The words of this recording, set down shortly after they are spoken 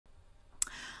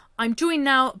I'm joined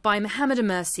now by Mohamed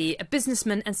Amersi, a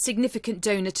businessman and significant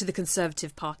donor to the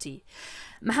Conservative Party.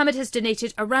 Mohamed has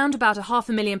donated around about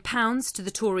 £500,000 to the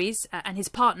Tories, and his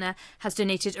partner has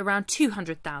donated around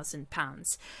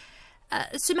 £200,000.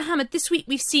 So Mohamed, this week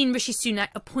we've seen Rishi Sunak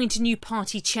appoint a new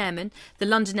party chairman, the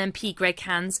London MP Greg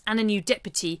Hands, and a new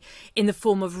deputy in the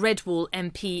form of Redwall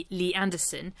MP Lee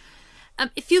Anderson.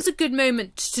 It feels a good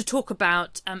moment to talk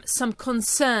about some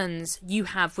concerns you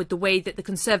have with the way that the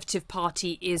Conservative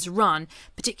Party is run,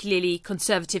 particularly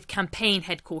Conservative Campaign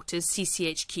Headquarters,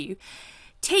 CCHQ.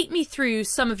 Take me through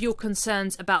some of your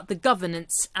concerns about the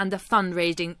governance and the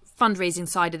fundraising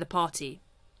side of the party.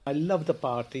 I love the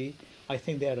party. I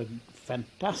think they are a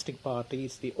fantastic party.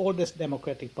 It's the oldest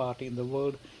democratic party in the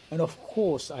world. And of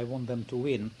course, I want them to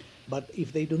win. But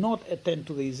if they do not attend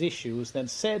to these issues, then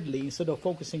sadly, instead of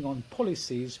focusing on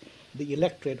policies, the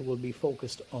electorate will be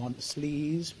focused on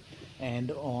sleaze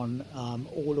and on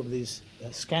all of these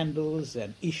scandals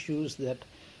and issues that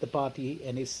the party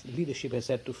and its leadership has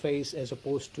had to face, as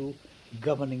opposed to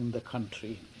governing the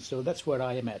country. So that's where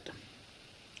I am at.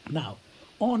 Now,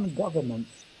 on governance,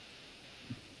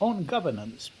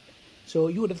 so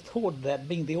you would have thought that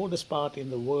being the oldest party in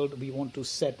the world, we want to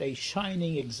set a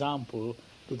shining example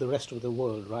to the rest of the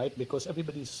world, right? Because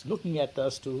everybody's looking at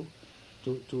us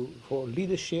for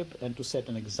leadership and to set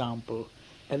an example.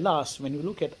 Alas, when you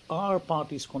look at our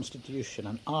party's constitution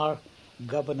and our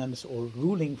governance or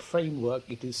ruling framework,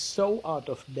 it is so out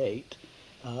of date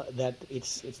that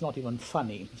it's not even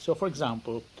funny. So, for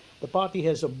example, the party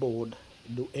has a board.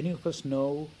 Do any of us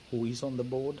know who is on the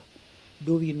board?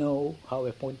 Do we know how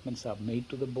appointments are made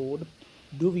to the board?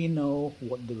 Do we know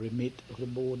what the remit of the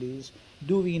board is?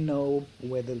 Do we know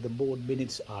whether the board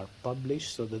minutes are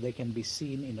published so that they can be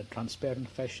seen in a transparent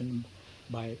fashion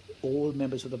by all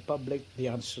members of the public? The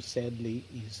answer, sadly,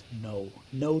 is no.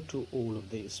 No to all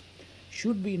of this.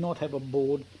 Should we not have a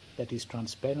board that is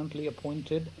transparently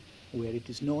appointed, where it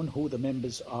is known who the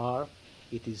members are,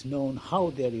 it is known how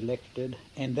they're elected,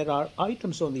 and there are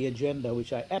items on the agenda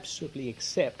which I absolutely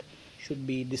accept should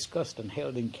be discussed and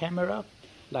held in camera,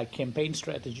 like campaign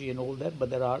strategy and all that, but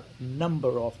there are a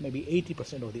number of, maybe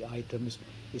 80% of the items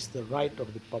is the right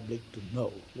of the public to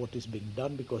know what is being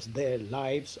done, because their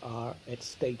lives are at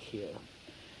stake here.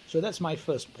 So that's my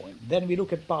first point. Then we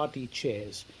look at party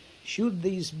chairs. Should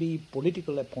these be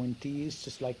political appointees,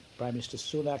 just like Prime Minister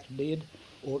Sunak did,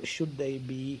 or should they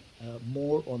be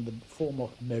more on the form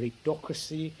of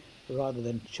meritocracy rather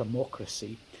than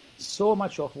chamocracy? So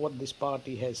much of what this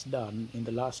party has done in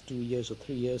the last 2 years or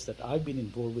 3 years that I've been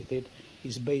involved with it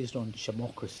is based on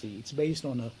chamocracy. It's based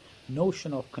on a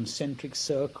notion of concentric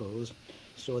circles,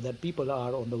 so that people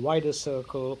are on the wider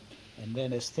circle, and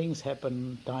then as things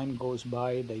happen, time goes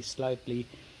by, they slightly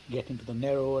get into the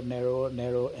narrow,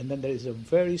 and then there is a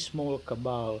very small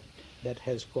cabal that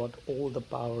has got all the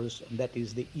powers, and that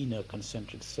is the inner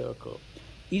concentric circle.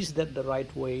 Is that the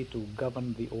right way to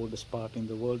govern the oldest party in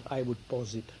the world? I would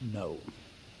posit no.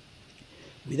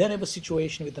 We then have a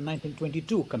situation with the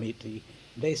 1922 committee.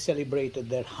 They celebrated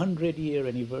their 100-year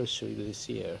anniversary this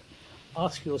year.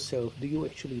 Ask yourself, do you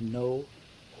actually know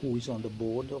who is on the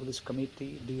board of this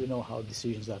committee? Do you know how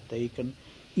decisions are taken?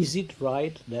 Is it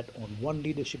right that on one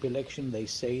leadership election they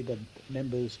say that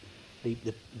members,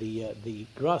 the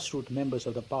grassroots members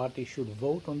of the party should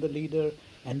vote on the leader,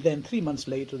 and then 3 months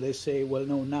later they say, well,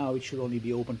 no, now it should only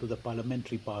be open to the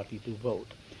parliamentary party to vote?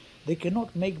 They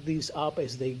cannot make these up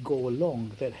as they go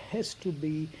along. There has to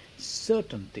be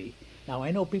certainty. Now, I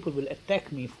know people will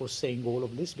attack me for saying all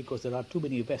of this because there are too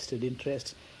many vested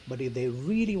interests, but if they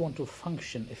really want to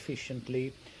function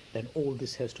efficiently, then all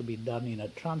this has to be done in a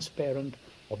transparent,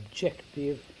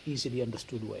 objective, easily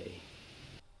understood way.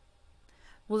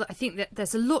 Well, I think that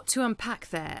there's a lot to unpack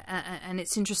there, and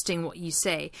it's interesting what you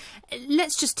say.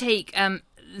 Let's just take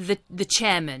the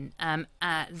chairman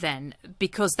then,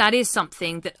 because that is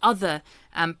something that other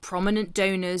prominent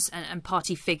donors and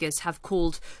party figures have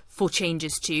called for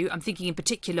changes to. I'm thinking in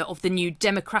particular of the new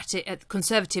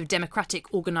Conservative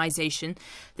Democratic organisation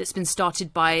that's been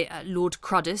started by Lord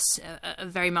Cruddas,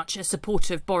 very much a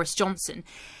supporter of Boris Johnson.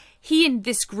 He and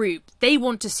this group, they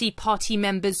want to see party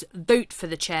members vote for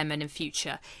the chairman in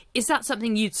future. Is that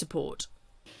something you'd support?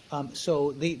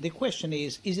 So the question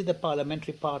is it the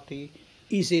parliamentary party?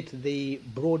 Is it the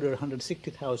broader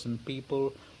 160,000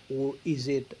 people? Or is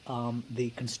it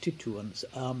the constituents?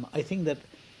 I think that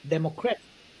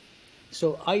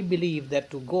So I believe that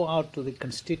to go out to the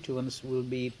constituents will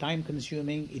be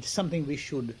time-consuming. It's something we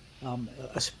should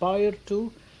aspire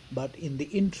to. But in the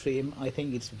interim, I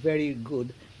think it's very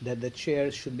good that the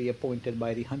chairs should be appointed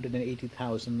by the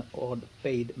 180,000 odd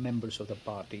paid members of the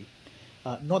party.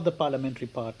 not the parliamentary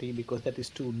party, because that is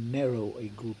too narrow a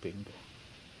grouping.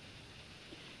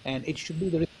 And it should be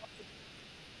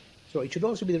it should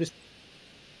also be the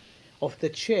of the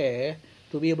chair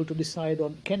to be able to decide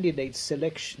on candidate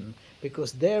selection,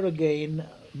 because there again,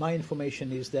 my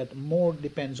information is that more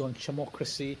depends on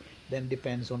democracy than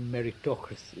depends on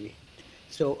meritocracy.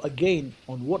 So again,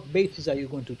 on what basis are you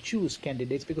going to choose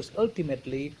candidates? Because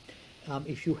ultimately,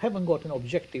 if you haven't got an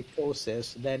objective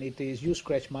process, then it is you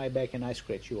scratch my back and I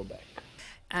scratch your back.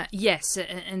 Yes,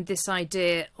 and this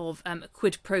idea of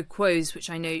quid pro quos, which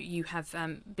I know you have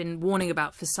been warning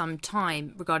about for some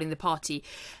time regarding the party.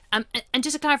 And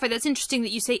just to clarify, that's interesting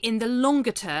that you say in the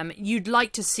longer term, you'd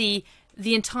like to see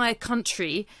the entire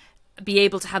country be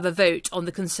able to have a vote on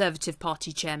the Conservative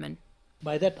Party chairman.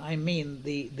 By that I mean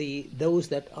those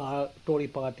that are Tory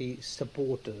Party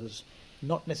supporters,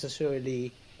 not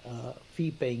necessarily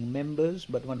fee-paying members,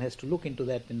 but one has to look into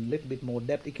that in a little bit more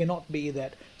depth. It cannot be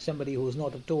that somebody who's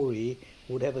not a Tory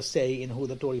would have a say in who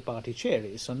the Tory Party chair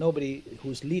is. So nobody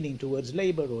who's leaning towards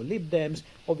Labour or Lib Dems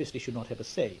obviously should not have a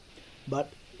say.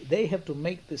 But they have to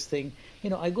make this thing. You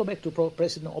know, I go back to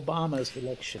President Obama's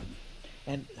election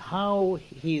and how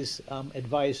his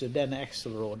advisor, Dan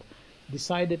Axelrod,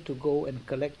 decided to go and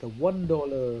collect the $1,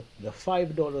 the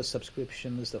 $5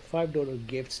 subscriptions, the $5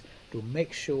 gifts to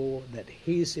make sure that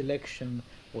his election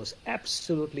was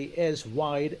absolutely as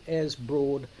wide, as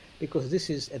broad, because this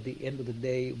is, at the end of the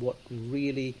day, what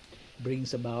really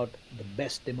brings about the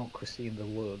best democracy in the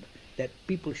world, that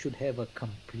people should have a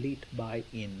complete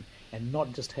buy-in and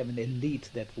not just have an elite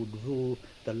that would rule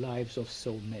the lives of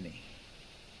so many.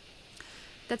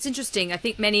 That's interesting. I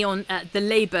think many on the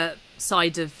Labour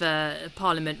side of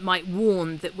Parliament might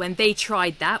warn that when they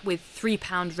tried that with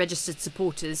 £3 registered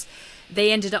supporters,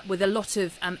 they ended up with a lot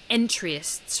of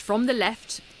entryists from the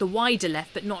left, the wider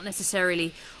left, but not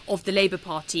necessarily of the Labour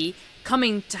Party,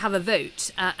 coming to have a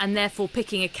vote and therefore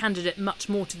picking a candidate much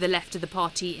more to the left of the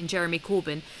party in Jeremy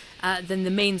Corbyn than the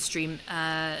mainstream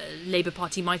Labour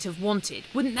Party might have wanted.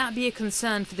 Wouldn't that be a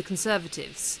concern for the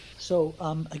Conservatives? So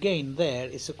again, there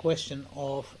is a question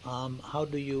of how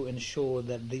do you ensure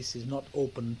that this is not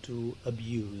open to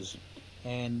abuse,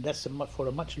 and that's for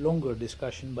a much longer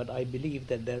discussion. But I believe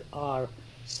that there are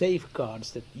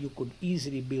safeguards that you could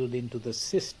easily build into the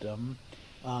system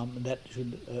that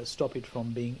should stop it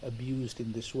from being abused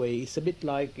in this way. It's a bit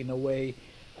like, in a way,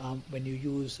 when you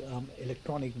use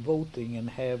electronic voting and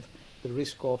have the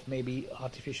risk of maybe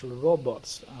artificial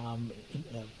robots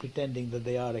pretending that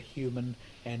they are a human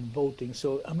and voting.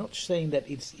 So I'm not saying that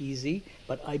it's easy,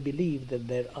 but I believe that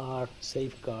there are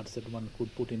safeguards that one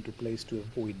could put into place to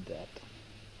avoid that.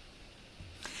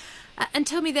 And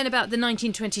tell me then about the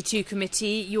 1922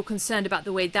 committee. You're concerned about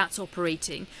the way that's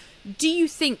operating. Do you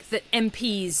think that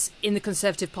MPs in the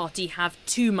Conservative Party have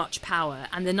too much power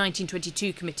and the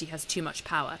 1922 committee has too much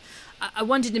power? I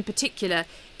wondered in particular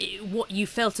what you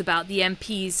felt about the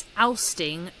MPs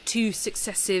ousting two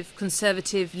successive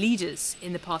Conservative leaders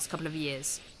in the past couple of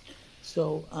years.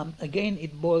 So again,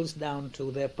 it boils down to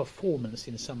their performance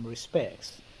in some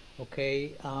respects.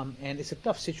 Okay, and it's a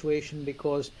tough situation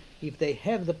because if they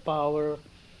have the power,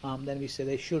 then we say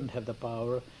they shouldn't have the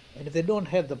power, and if they don't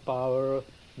have the power,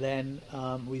 then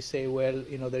we say, well,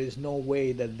 you know, there is no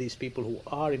way that these people who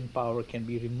are in power can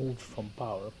be removed from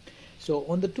power. So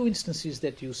on the two instances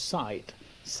that you cite,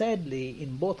 sadly,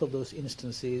 in both of those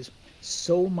instances,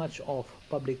 so much of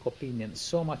public opinion,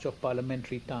 so much of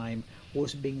parliamentary time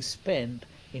was being spent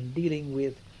in dealing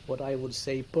with what I would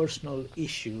say personal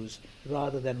issues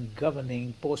rather than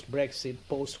governing post-Brexit,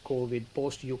 post-COVID,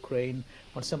 post-Ukraine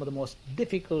on some of the most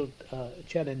difficult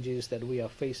challenges that we are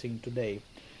facing today.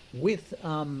 With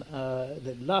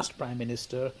the last Prime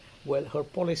Minister, well, her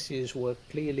policies were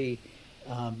clearly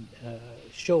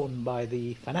shown by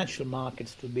the financial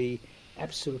markets to be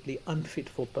absolutely unfit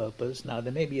for purpose. Now,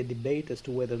 there may be a debate as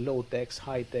to whether low tax,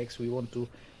 high tax we want to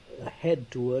head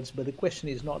towards, but the question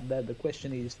is not that. The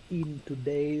question is, in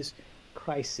today's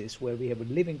crisis, where we have a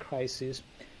living crisis,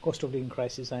 cost of living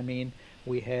crisis, I mean,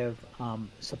 we have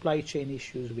supply chain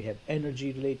issues, we have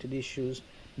energy-related issues,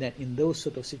 that in those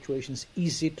sort of situations,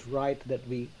 is it right that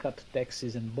we cut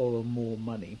taxes and borrow more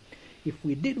money? If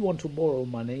we did want to borrow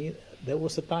money, there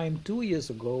was a time 2 years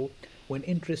ago when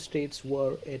interest rates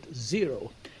were at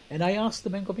zero. And I asked the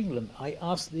Bank of England, I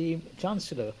asked the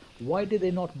Chancellor, why did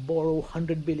they not borrow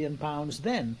 £100 billion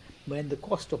then, when the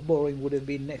cost of borrowing would have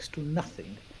been next to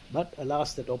nothing? But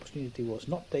alas, that opportunity was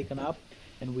not taken up,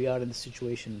 and we are in the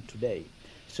situation today.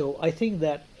 So I think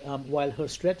that while her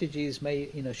strategies may,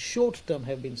 in a short term,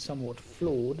 have been somewhat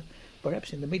flawed,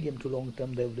 perhaps in the medium to long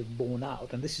term they would have borne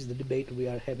out. And this is the debate we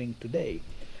are having today.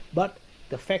 But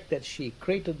the fact that she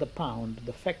created the pound,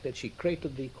 the fact that she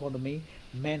created the economy,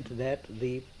 meant that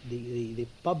the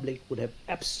public would have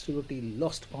absolutely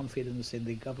lost confidence in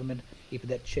the government if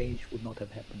that change would not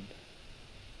have happened.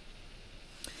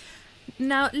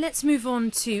 Now, let's move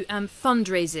on to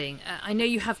fundraising. I know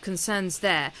you have concerns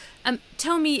there.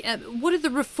 Tell me, what are the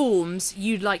reforms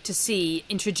you'd like to see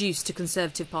introduced to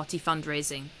Conservative Party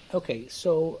fundraising? Okay,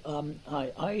 so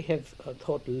I have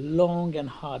thought long and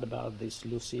hard about this,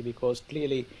 Lucy, because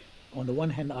clearly, on the one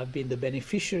hand, I've been the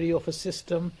beneficiary of a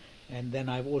system, and then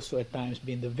I've also at times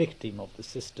been the victim of the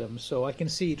system, so I can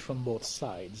see it from both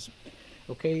sides.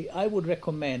 Okay, I would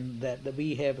recommend that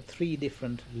we have three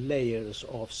different layers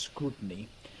of scrutiny.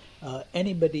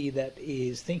 Anybody that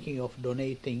is thinking of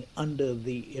donating under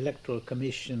the Electoral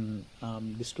Commission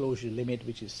disclosure limit,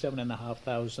 which is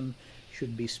 7,500,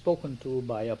 should be spoken to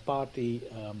by a party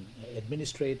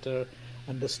administrator,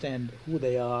 understand who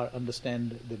they are,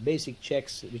 understand the basic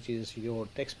checks, which is your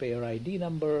taxpayer ID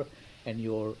number and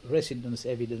your residence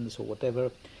evidence or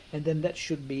whatever, and then that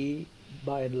should be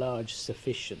by and large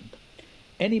sufficient.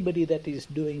 Anybody that is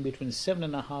doing between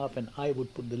 7.5 and I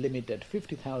would put the limit at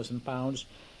 £50,000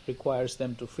 requires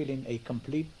them to fill in a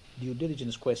complete due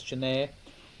diligence questionnaire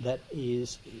that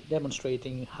is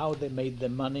demonstrating how they made their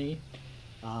money,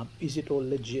 is it all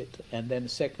legit, and then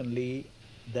secondly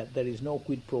that there is no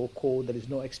quid pro quo, there is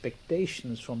no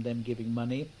expectations from them giving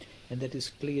money, and that is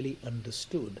clearly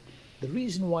understood. The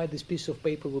reason why this piece of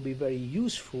paper will be very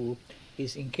useful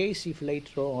is in case if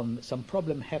later on some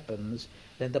problem happens,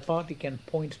 then the party can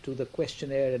point to the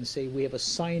questionnaire and say we have a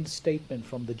signed statement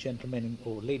from the gentleman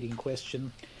or lady in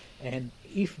question, and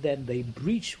if then they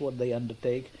breach what they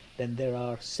undertake, then there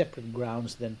are separate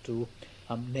grounds then to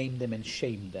name them and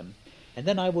shame them. And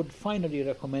then I would finally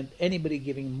recommend anybody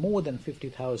giving more than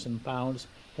 £50,000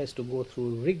 has to go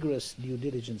through a rigorous due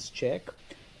diligence check,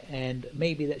 and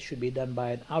maybe that should be done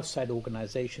by an outside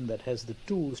organization that has the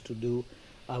tools to do,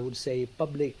 I would say,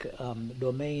 public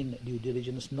domain due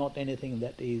diligence, not anything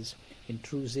that is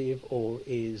intrusive or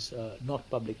is not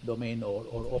public domain or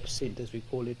OPSINT, as we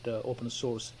call it, open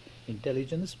source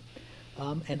intelligence.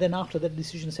 And then after that,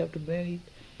 decisions have to be made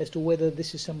as to whether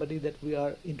this is somebody that we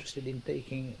are interested in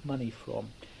taking money from.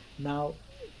 Now,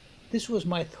 this was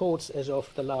my thoughts as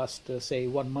of the last, say,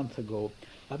 1 month ago.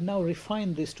 I've now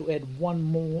refined this to add one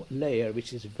more layer,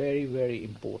 which is very, very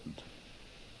important.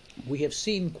 We have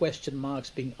seen question marks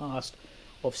being asked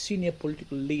of senior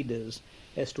political leaders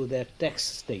as to their tax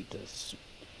status.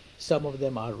 Some of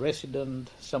them are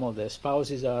resident, some of their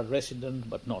spouses are resident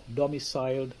but not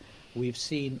domiciled. We've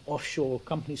seen offshore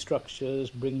company structures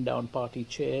bring down party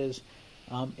chairs.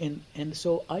 And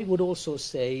so I would also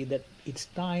say that it's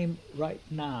time right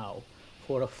now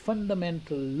for a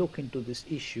fundamental look into this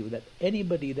issue, that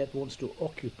anybody that wants to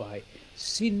occupy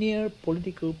senior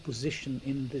political position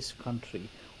in this country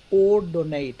or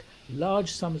donate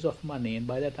large sums of money, and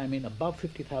by that I mean above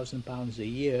 £50,000 a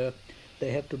year,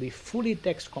 they have to be fully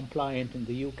tax compliant in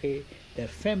the UK. Their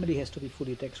family has to be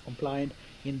fully tax compliant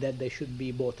in that they should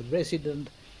be both resident,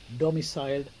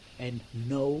 domiciled, and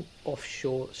no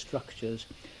offshore structures.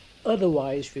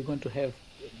 Otherwise, we're going to have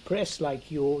press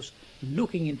like yours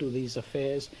looking into these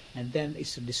affairs, and then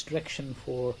it's a distraction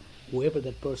for whoever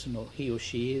that person or he or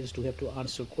she is to have to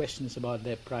answer questions about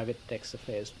their private tax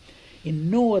affairs.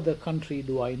 In no other country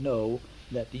do I know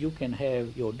that you can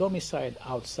have your domicile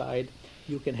outside,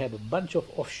 you can have a bunch of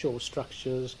offshore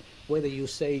structures, whether you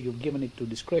say you've given it to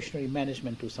discretionary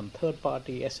management to some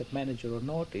third-party asset manager or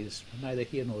not is neither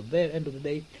here nor there, end of the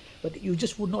day, but you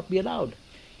just would not be allowed.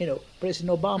 You know,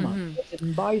 President Obama,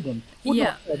 President Biden would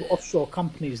not have offshore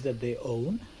companies that they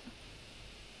own.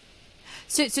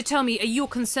 So tell me, are you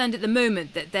concerned at the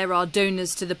moment that there are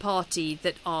donors to the party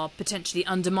that are potentially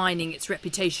undermining its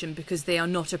reputation because they are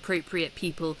not appropriate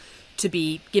people to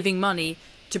be giving money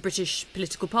to British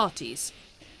political parties?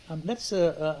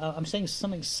 I'm saying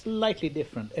something slightly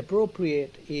different.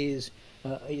 Appropriate is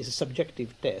a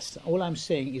subjective test. All I'm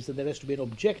saying is that there has to be an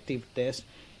objective test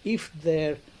if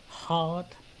their heart,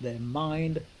 their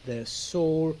mind, their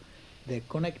soul, their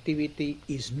connectivity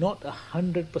is not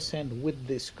 100% with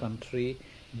this country,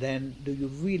 then do you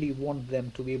really want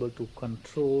them to be able to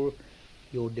control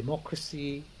your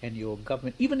democracy and your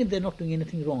government, even if they're not doing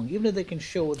anything wrong, even if they can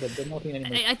show that they're not doing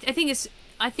anything wrong?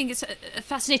 I think it's a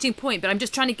fascinating point, but I'm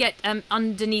just trying to get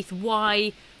underneath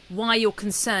why you're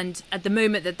concerned at the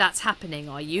moment that that's happening.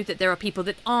 Are you that there are people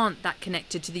that aren't that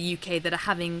connected to the UK that are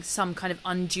having some kind of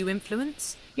undue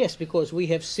influence? Yes, because we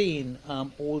have seen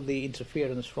all the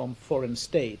interference from foreign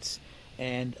states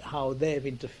and how they've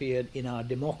interfered in our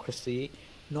democracy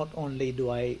not only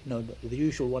do I know the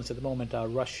usual ones at the moment are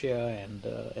Russia and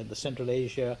the Central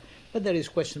Asia, but there is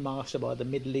question marks about the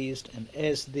Middle East. And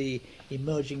as the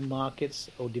emerging markets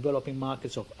or developing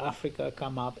markets of Africa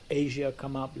come up, Asia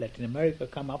come up, Latin America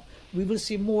come up, we will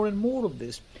see more and more of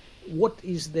this. What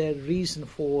is their reason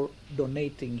for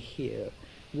donating here?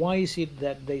 Why is it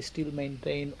that they still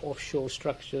maintain offshore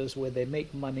structures where they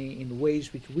make money in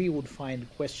ways which we would find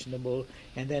questionable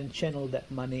and then channel that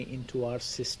money into our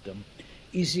system?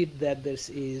 Is it that this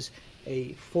is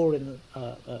a foreign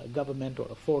government or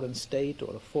a foreign state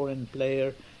or a foreign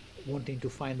player wanting to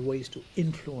find ways to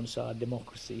influence our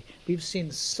democracy? We've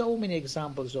seen so many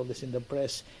examples of this in the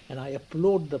press, and I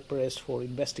applaud the press for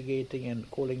investigating and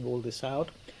calling all this out.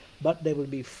 But there will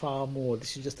be far more.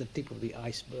 This is just the tip of the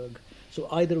iceberg. So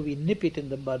either we nip it in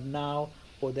the bud now,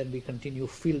 or then we continue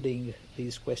fielding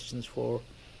these questions for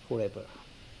forever.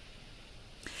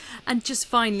 And just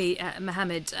finally,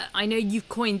 Mohamed, I know you've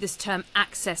coined this term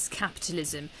access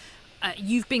capitalism.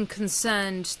 You've been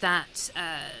concerned that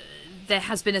there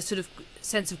has been a sort of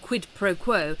sense of quid pro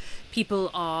quo. People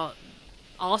are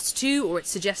asked to, or it's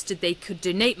suggested they could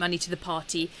donate money to the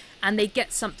party and they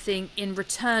get something in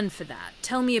return for that.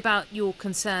 Tell me about your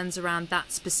concerns around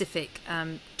that specific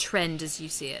trend as you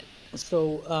see it.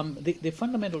 So the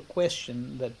fundamental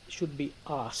question that should be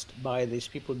asked by these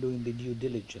people doing the due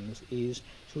diligence is,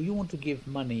 so you want to give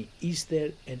money, is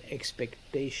there an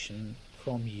expectation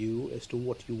from you as to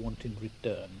what you want in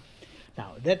return?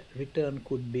 Now, that return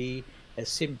could be as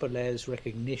simple as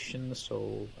recognition,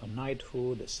 so a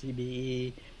knighthood, a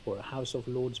CBE, or a House of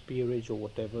Lords peerage, or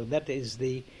whatever. That is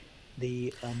the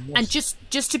most... And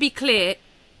just to be clear,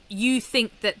 you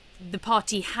think that the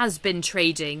party has been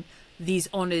trading these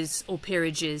honours or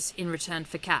peerages in return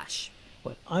for cash?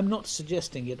 Well, I'm not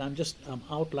suggesting it. I'm just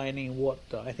outlining what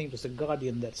I think it was the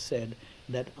Guardian that said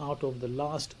that out of the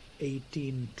last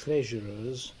 18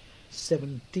 treasurers,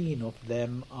 17 of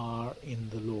them are in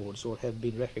the Lords or have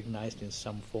been recognized in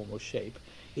some form or shape.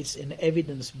 It's an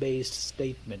evidence-based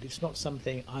statement. It's not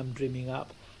something I'm dreaming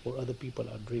up or other people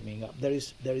are dreaming up. There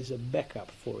is a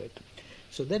backup for it.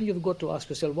 So then you've got to ask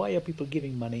yourself, why are people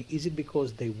giving money? Is it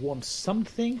because they want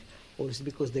something, or is it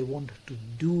because they want to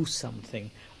do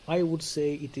something? I would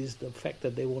say it is the fact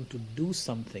that they want to do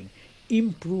something,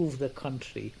 improve the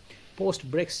country.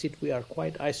 Post-Brexit, we are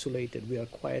quite isolated, we are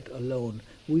quite alone.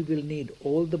 We will need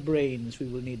all the brains, we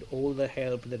will need all the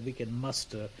help that we can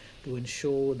muster to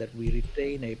ensure that we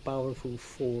retain a powerful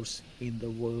force in the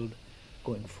world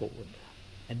going forward.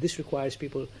 And this requires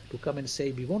people to come and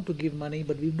say, we want to give money,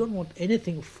 but we don't want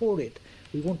anything for it.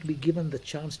 We want to be given the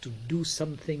chance to do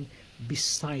something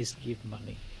besides give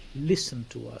money. Listen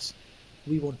to us.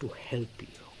 We want to help you.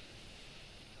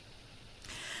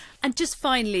 And just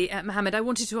finally, Mohamed, I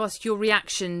wanted to ask your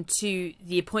reaction to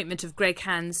the appointment of Greg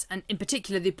Hands, and in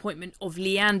particular the appointment of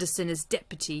Lee Anderson as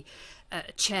deputy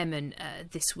chairman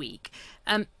this week.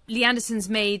 Lee Anderson's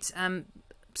made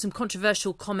some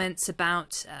controversial comments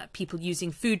about people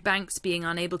using food banks, being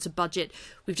unable to budget.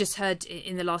 We've just heard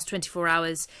in the last 24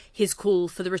 hours his call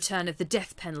for the return of the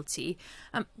death penalty.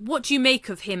 What do you make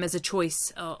of him as a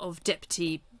choice of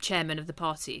deputy chairman of the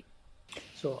party?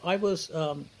 So I was,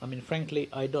 frankly,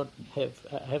 I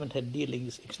haven't had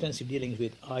extensive dealings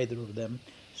with either of them.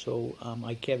 So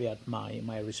I caveat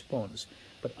my response.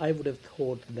 But I would have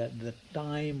thought that the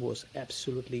time was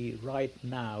absolutely right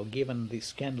now, given the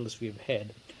scandals we've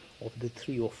had of the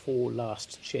 3 or 4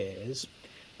 last chairs,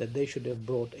 that they should have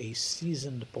brought a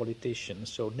seasoned politician.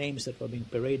 So names that were being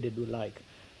paraded were like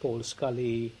Paul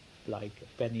Scully, like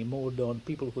Penny Mordaunt,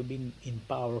 people who have been in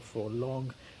power for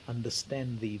long,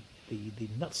 understand the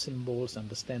nuts and bolts,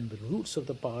 understand the roots of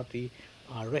the party,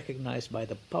 are recognized by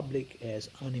the public as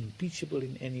unimpeachable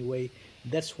in any way.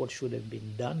 That's what should have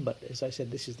been done. But as I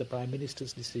said, this is the Prime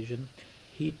Minister's decision.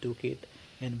 He took it,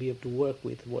 and we have to work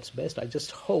with what's best. I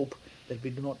just hope that we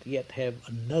do not yet have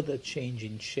another change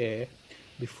in chair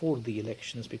before the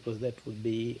elections, because that would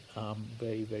be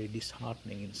very, very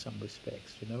disheartening in some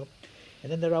respects, you know.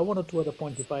 And then there are 1 or 2 other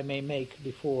points, if I may make,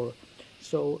 before.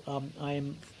 So I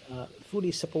am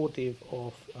fully supportive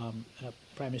of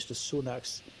Prime Minister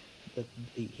Sunak's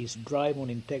his drive on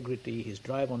integrity, his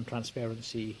drive on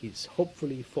transparency, his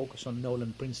hopefully focus on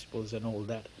Nolan principles and all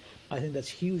that. I think that's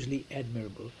hugely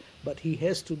admirable. But he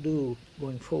has to do,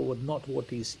 going forward, not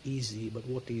what is easy, but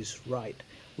what is right,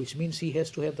 which means he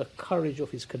has to have the courage of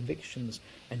his convictions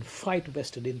and fight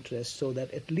vested interests so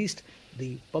that at least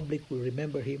the public will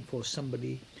remember him for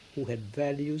somebody who had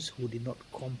values, who did not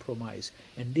compromise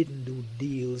and didn't do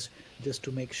deals just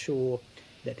to make sure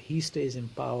that he stays in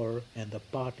power and the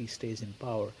party stays in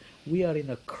power. We are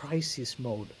in a crisis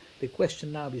mode. the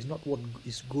question now is not what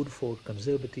is good for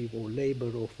Conservative or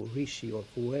Labour or for Rishi or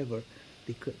whoever.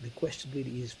 The question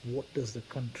really is, what does the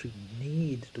country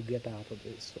need to get out of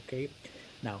this? Okay.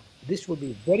 Now, this will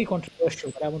be very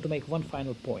controversial, but I want to make one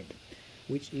final point,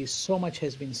 which is so much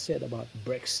has been said about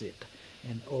Brexit.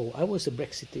 And I was a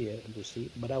Brexiteer, Lucy,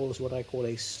 but I was what I call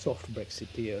a soft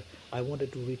Brexiteer. I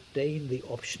wanted to retain the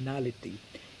optionality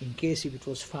in case if it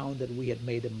was found that we had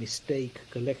made a mistake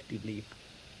collectively.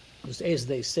 Because as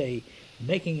they say,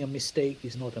 making a mistake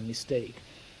is not a mistake.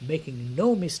 Making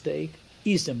no mistake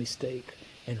is a mistake.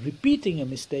 And repeating a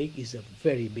mistake is a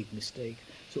very big mistake.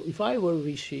 So if I were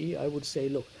Rishi, I would say,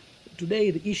 look,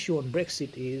 today the issue on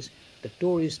Brexit is the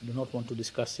Tories do not want to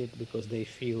discuss it because they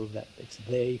feel that it's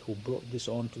they who brought this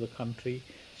on to the country,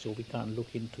 so we can't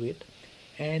look into it.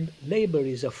 And Labour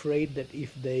is afraid that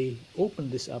if they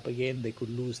open this up again, they could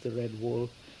lose the red wall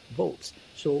votes.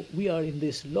 So we are in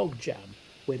this logjam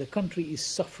where the country is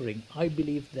suffering. I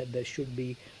believe that there should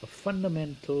be a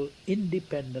fundamental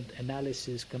independent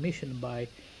analysis commissioned by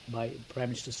Prime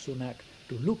Minister Sunak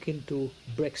to look into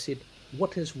Brexit,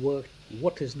 what has worked,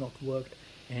 what has not worked,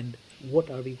 and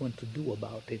what are we going to do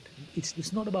about it.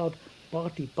 It's not about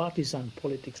partisan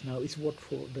politics now. It's what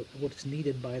is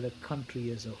needed by the country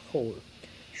as a whole.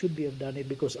 Should we have done it?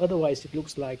 Because otherwise it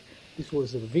looks like this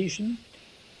was a vision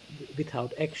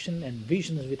without action, and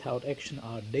visions without action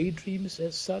are daydreams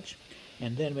as such.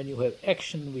 And then when you have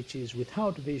action which is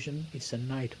without vision, it's a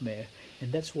nightmare.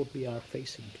 And that's what we are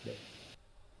facing today.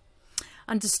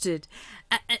 Understood.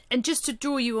 And just to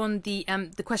draw you on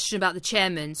the question about the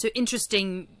chairman, so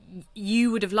interesting,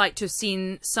 you would have liked to have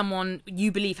seen someone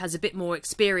you believe has a bit more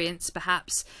experience,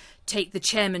 perhaps, take the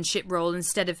chairmanship role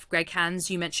instead of Greg Hands.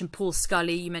 You mentioned Paul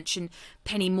Scully, you mentioned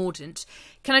Penny Mordaunt.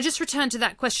 Can I just return to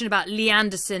that question about Lee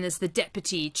Anderson as the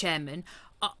deputy chairman?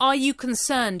 Are you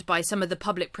concerned by some of the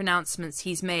public pronouncements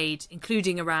he's made,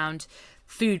 including around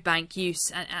food bank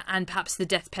use and perhaps the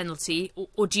death penalty,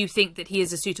 or do you think that he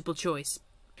is a suitable choice?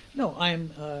 No,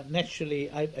 I'm naturally,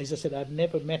 as I said, I've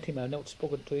never met him, I've not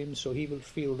spoken to him, so he will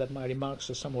feel that my remarks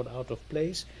are somewhat out of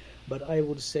place. But I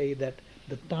would say that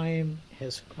the time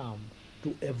has come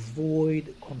to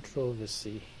avoid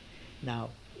controversy. Now,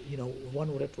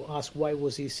 one would have to ask, why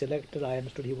was he selected? I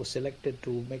understood he was selected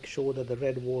to make sure that the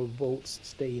red wall votes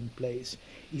stay in place.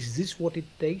 Is this what it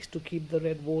takes to keep the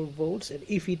red wall votes? And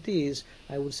if it is,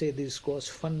 I would say this goes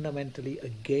fundamentally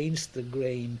against the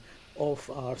grain of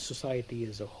our society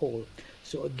as a whole.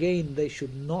 So again, they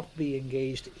should not be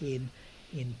engaged in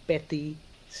petty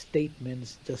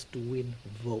statements just to win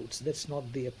votes. That's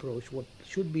not the approach. What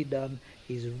should be done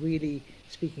is really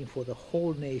speaking for the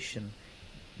whole nation,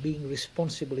 being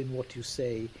responsible in what you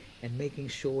say, and making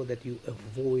sure that you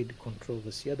avoid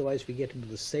controversy. Otherwise, we get into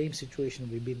the same situation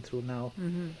we've been through now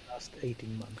the last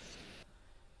 18 months.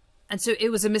 And so it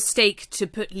was a mistake to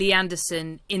put Lee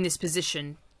Anderson in this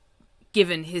position,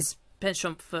 given his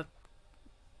penchant for...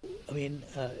 I mean,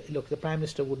 look, the Prime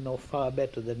Minister would know far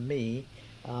better than me,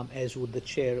 as would the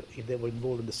chair, if they were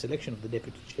involved in the selection of the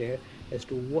deputy chair, as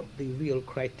to what the real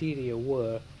criteria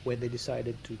were when they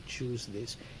decided to choose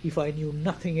this. If I knew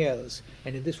nothing else,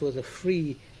 and if this was a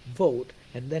free vote,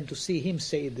 and then to see him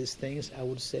say these things, I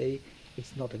would say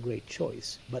it's not a great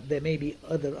choice. But there may be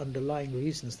other underlying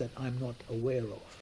reasons that I'm not aware of.